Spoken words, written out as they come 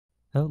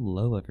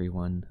Hello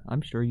everyone.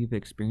 I'm sure you've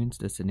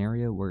experienced a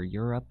scenario where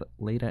you're up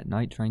late at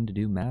night trying to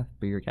do math,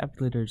 but your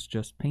calculator is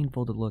just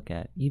painful to look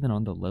at, even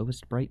on the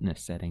lowest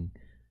brightness setting.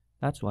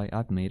 That's why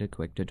I've made a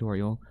quick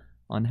tutorial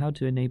on how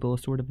to enable a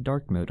sort of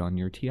dark mode on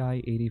your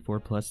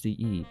TI-84 Plus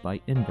CE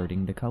by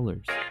inverting the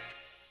colors.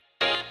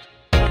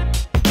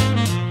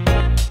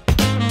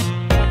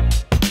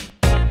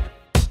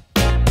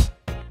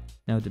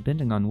 Now,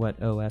 depending on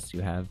what OS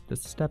you have, the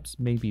steps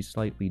may be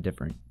slightly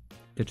different.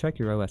 To check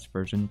your OS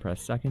version,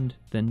 press second,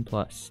 then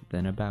plus,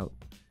 then about.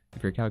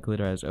 If your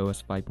calculator has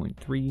OS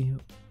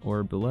 5.3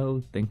 or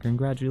below, then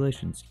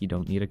congratulations, you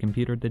don't need a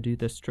computer to do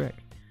this trick.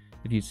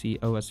 If you see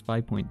OS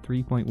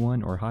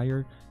 5.3.1 or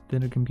higher,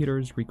 then a computer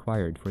is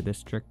required for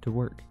this trick to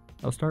work.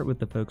 I'll start with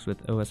the folks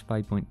with OS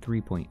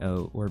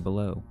 5.3.0 or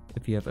below.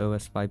 If you have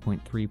OS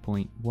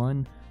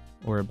 5.3.1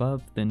 or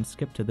above, then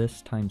skip to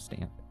this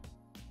timestamp.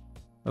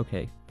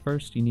 Okay,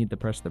 first you need to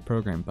press the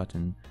Program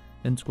button,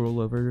 then scroll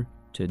over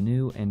to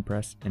New and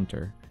press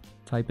Enter.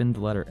 Type in the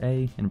letter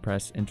A and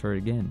press Enter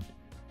again.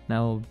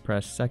 Now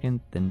press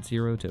second, then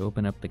 0 to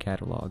open up the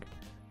catalog.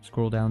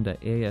 Scroll down to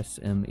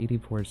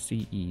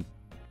ASM84CE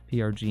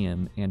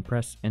PRGM and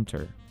press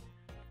Enter.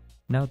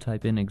 Now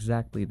type in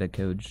exactly the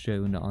code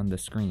shown on the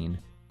screen,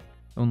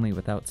 only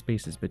without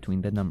spaces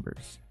between the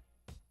numbers.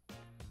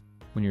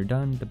 When you're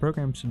done, the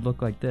program should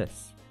look like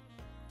this.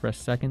 Press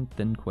second,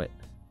 then quit.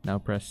 Now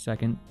press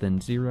second,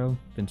 then 0,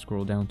 then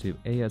scroll down to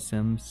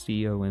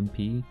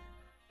ASMCOMP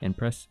and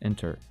press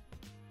Enter.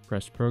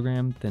 Press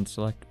Program, then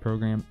select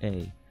Program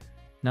A.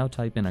 Now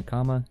type in a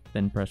comma,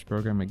 then press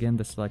Program again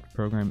to select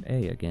Program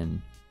A again.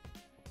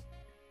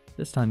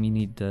 This time you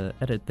need to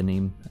edit the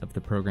name of the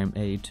Program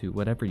A to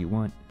whatever you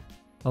want.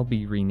 I'll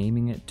be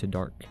renaming it to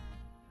Dark.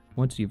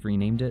 Once you've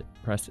renamed it,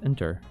 press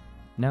Enter.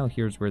 Now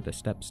here's where the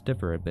steps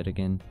differ a bit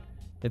again.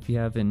 If you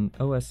have an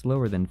OS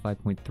lower than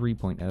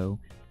 5.3.0,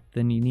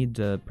 then you need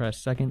to press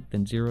second,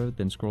 then 0,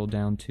 then scroll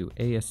down to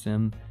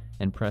ASM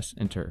and press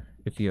Enter.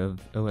 If you have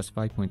OS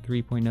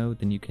 5.3.0,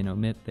 then you can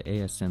omit the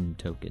ASM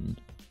token.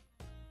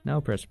 Now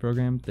press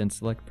Program, then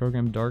select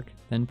Program Dark,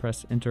 then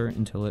press Enter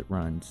until it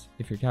runs.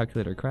 If your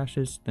calculator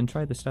crashes, then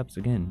try the steps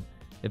again.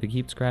 If it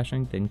keeps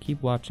crashing, then keep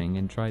watching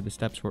and try the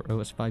steps for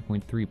OS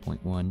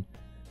 5.3.1.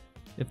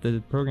 If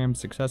the program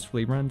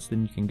successfully runs,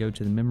 then you can go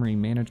to the memory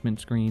management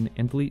screen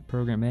and delete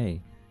Program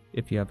A.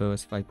 If you have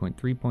OS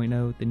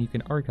 5.3.0, then you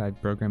can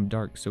archive Program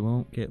Dark so it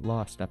won't get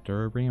lost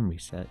after a RAM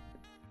reset.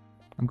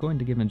 I'm going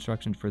to give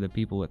instructions for the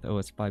people with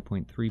OS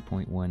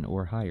 5.3.1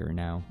 or higher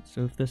now,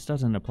 so if this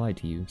doesn't apply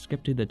to you,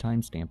 skip to the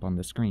timestamp on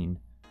the screen.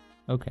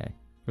 Okay,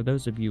 for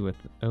those of you with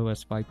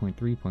OS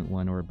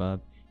 5.3.1 or above,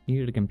 you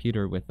need a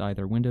computer with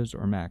either Windows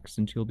or Mac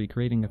since you'll be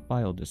creating a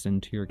file to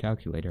send to your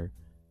calculator.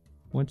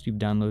 Once you've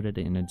downloaded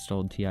and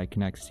installed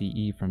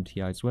TI-CE from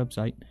TI's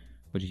website,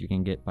 which you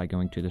can get by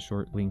going to the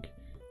short link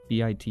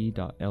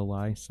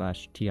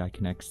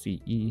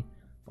bit.ly/TIConnectCE,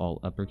 all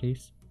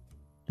uppercase.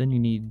 Then you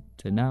need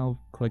to now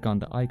click on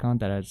the icon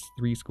that has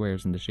 3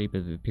 squares in the shape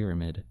of a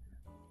pyramid.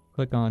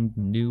 Click on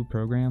New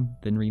Program,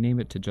 then rename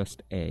it to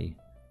just A.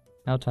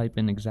 Now type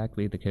in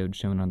exactly the code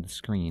shown on the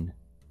screen,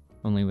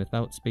 only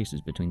without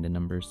spaces between the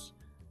numbers.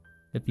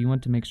 If you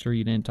want to make sure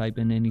you didn't type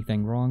in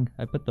anything wrong,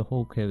 I put the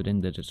whole code in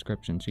the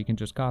description so you can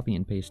just copy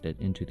and paste it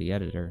into the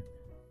editor.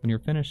 When you're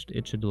finished,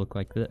 it should look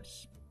like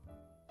this.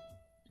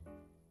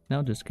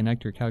 Now just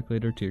connect your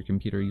calculator to your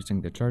computer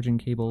using the charging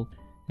cable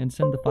and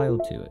send the file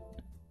to it.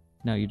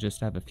 Now you just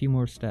have a few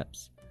more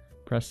steps.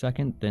 Press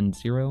second, then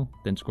 0,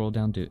 then scroll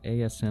down to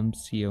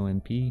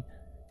ASMCOMP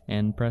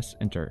and press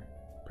Enter.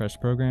 Press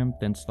Program,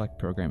 then select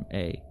Program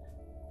A.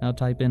 Now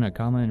type in a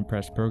comma and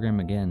press Program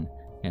again,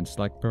 and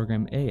select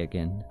Program A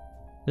again.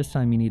 This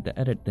time you need to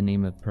edit the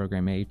name of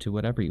Program A to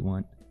whatever you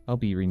want. I'll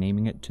be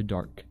renaming it to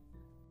Dark.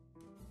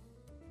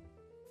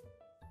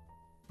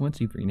 Once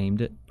you've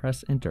renamed it,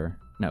 press Enter.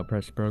 Now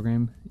press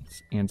Program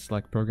and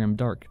select Program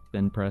Dark,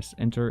 then press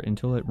Enter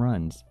until it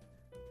runs.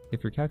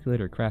 If your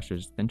calculator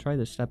crashes, then try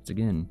the steps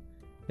again.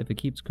 If it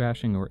keeps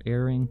crashing or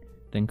erroring,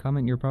 then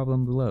comment your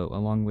problem below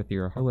along with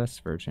your OS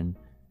version.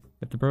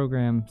 If the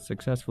program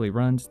successfully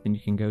runs, then you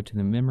can go to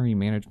the memory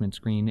management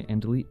screen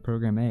and delete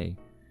Program A.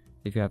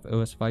 If you have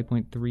OS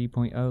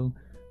 5.3.0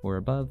 or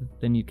above,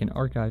 then you can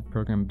archive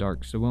Program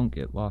Dark so it won't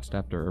get lost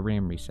after a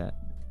RAM reset.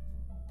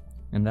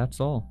 And that's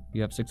all.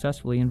 You have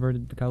successfully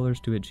inverted the colors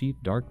to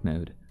achieve dark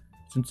mode.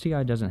 Since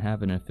TI doesn't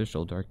have an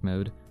official dark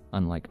mode,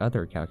 unlike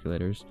other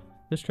calculators,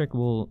 this trick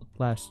will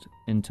last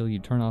until you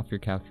turn off your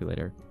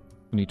calculator.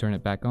 When you turn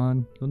it back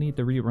on, you'll need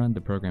to rerun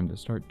the program to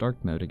start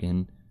dark mode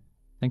again.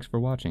 Thanks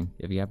for watching.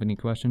 If you have any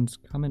questions,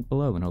 comment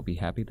below and I'll be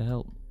happy to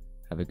help.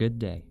 Have a good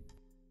day.